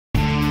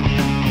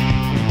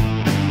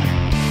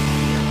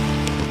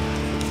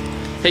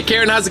Hey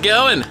Karen, how's it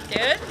going?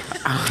 Good.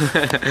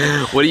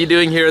 What are you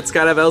doing here at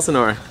Skydive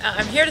Elsinore?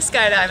 I'm here to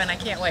skydive and I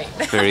can't wait.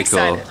 Very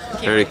cool.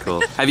 Very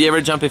cool. Have you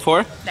ever jumped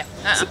before?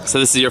 No. So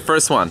this is your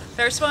first one?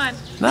 First one.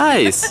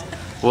 Nice.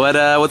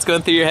 What's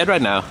going through your head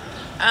right now?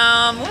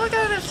 Well, I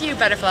got a few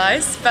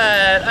butterflies,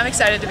 but I'm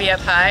excited to be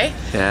up high.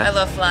 Yeah. I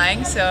love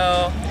flying,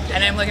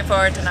 and I'm looking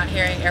forward to not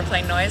hearing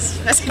airplane noise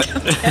as I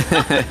come down.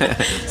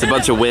 It's a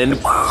bunch of wind.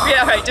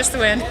 Yeah, right, just the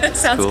wind.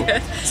 Sounds Cool.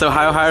 good. So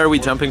how high are we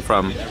jumping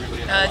from?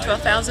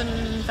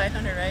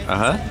 12,500, right?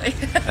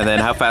 And then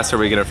how fast are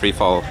we gonna free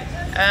fall?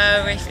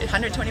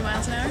 120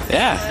 miles an hour.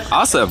 Yeah,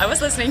 awesome. I was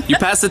listening. You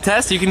passed the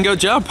test, you can go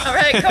jump. All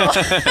right, cool.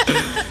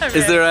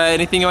 Is there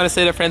anything you want to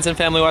say to friends and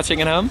family watching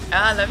at home?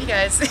 I love you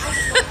guys.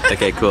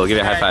 Okay, cool. Give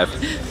me a high five.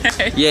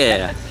 Right.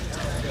 Yeah.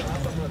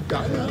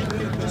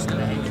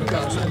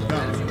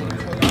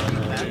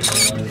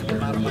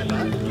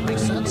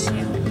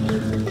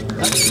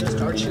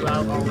 Start you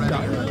out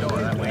already in the door.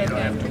 That way you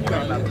don't have to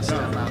worry about the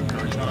stuff out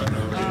there.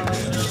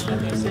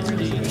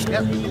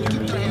 Yep,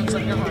 keep your hands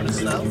on your harness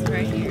though.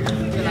 Right here.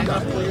 And I'm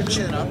going to pull your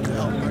chin up to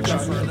help march you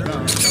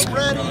further. So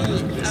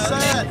ready,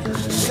 set,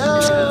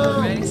 Oh,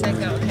 go! ready, set,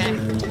 go, okay.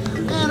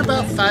 And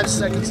about 5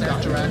 seconds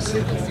after I say,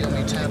 you'll feel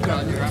me tap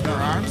on your upper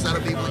arms.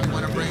 That'll be when you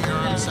want to bring your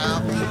arms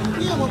out.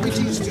 Yeah, what we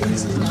teach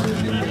students is not to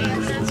do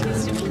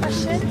that.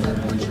 Question?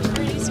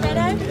 Where do you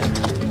skydive?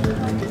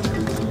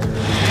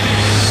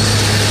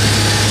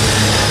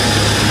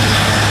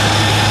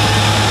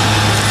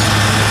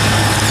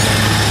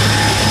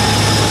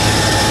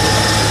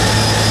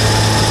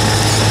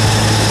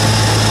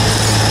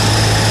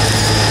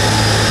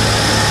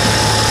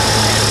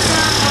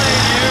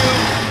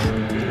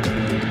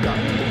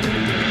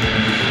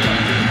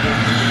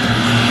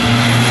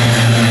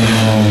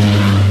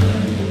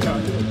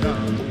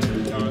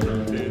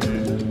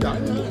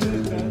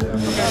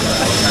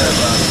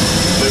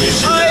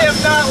 I am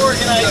not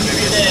organizing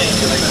today.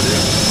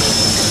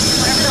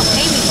 Whatever they'll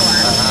pay me for.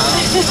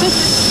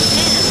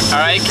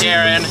 All right,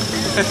 Karen.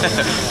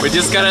 We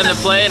just got on the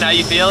plane. How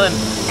you feeling?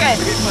 Good.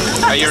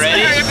 Are you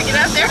ready? Hurry up and get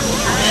out there.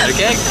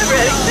 Okay. I'm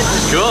ready.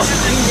 Cool.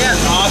 Yeah.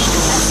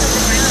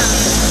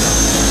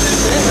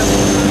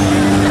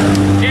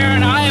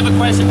 Karen, I have a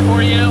question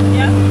for you.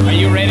 Yeah. Are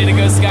you ready to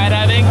go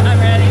skydiving? I'm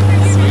ready.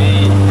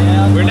 Sweet.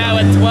 We're now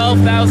at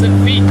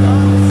 12,000 feet.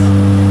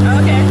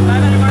 Okay,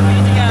 500 more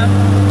feet to go.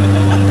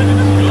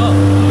 Cool.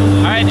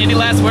 All right, any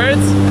last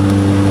words?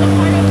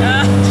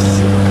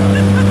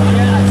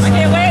 I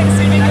can't wait. It's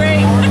gonna be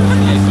great.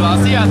 Yeah, cool. I'll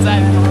see you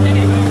outside.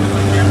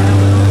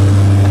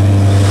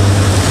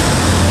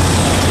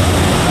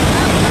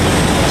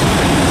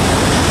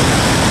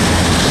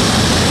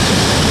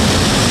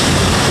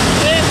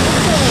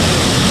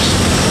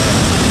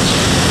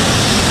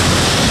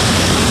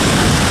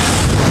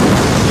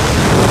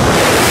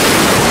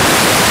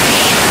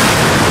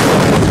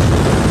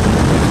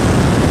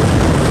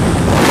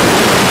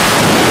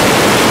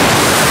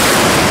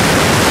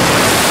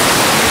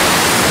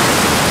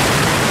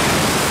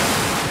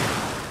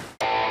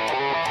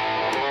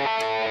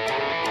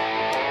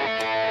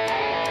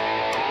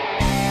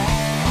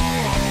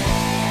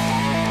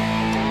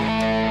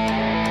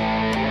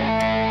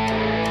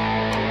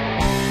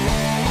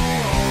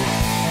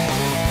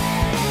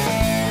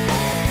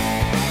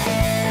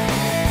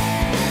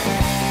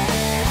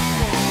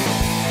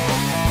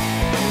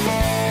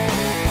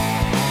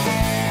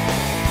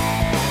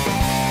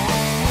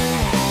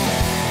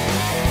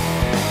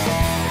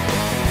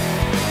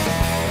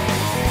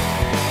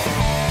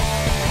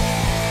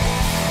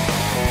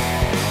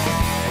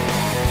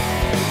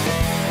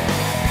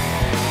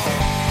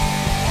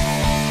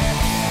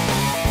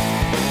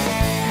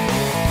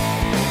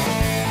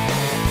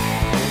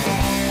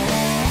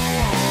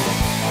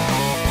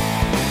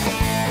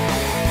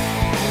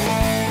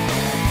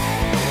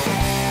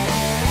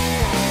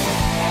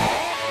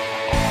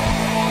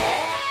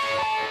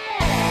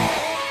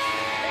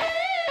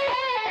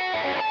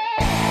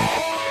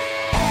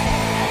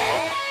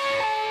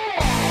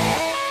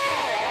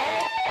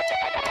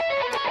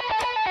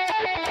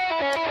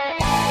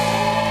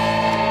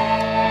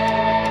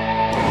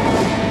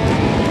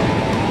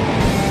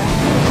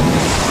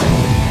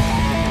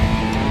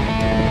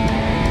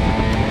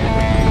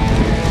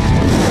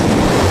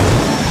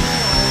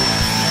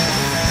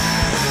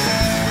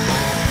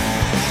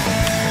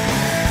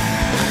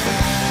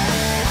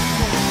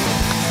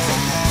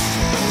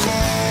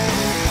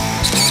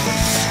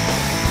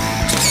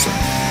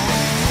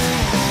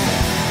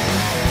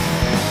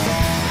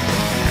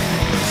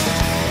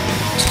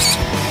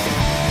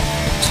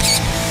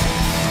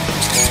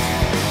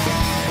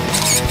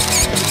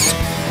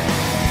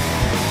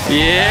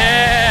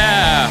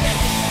 Yeah!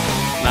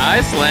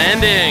 Nice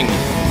landing.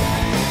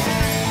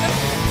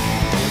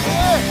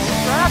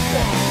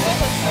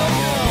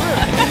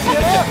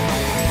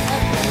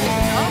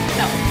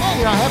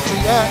 You don't have to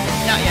yet.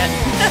 Not yet.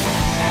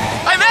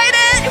 I made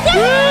it!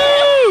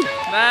 Woo!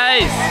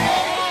 Nice.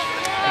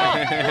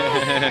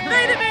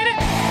 Made it!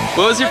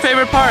 What was your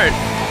favorite part?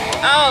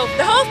 Oh,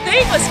 the whole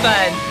thing was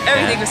fun.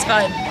 Everything was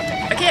fun.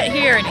 I can't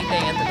hear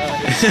anything at the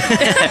moment.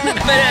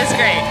 But it was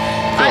great.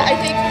 I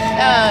think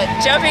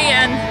jumping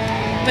and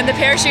when the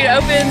parachute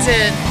opens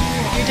and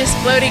you're just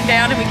floating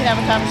down and we can have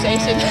a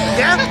conversation.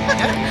 Yeah.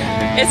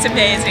 It's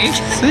amazing.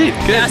 Sweet,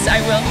 good. Yes,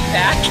 I will be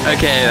back.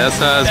 Okay, that's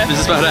what I was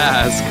just about to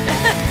ask.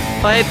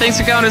 Well, hey, thanks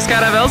for coming to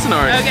Skydive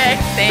Elsinore. Okay,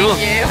 thank Cool.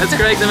 you. That's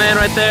Greg, the man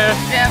right there.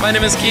 Yeah. My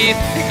name is Keith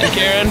and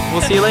Karen.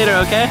 We'll see you later,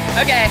 okay?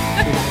 Okay.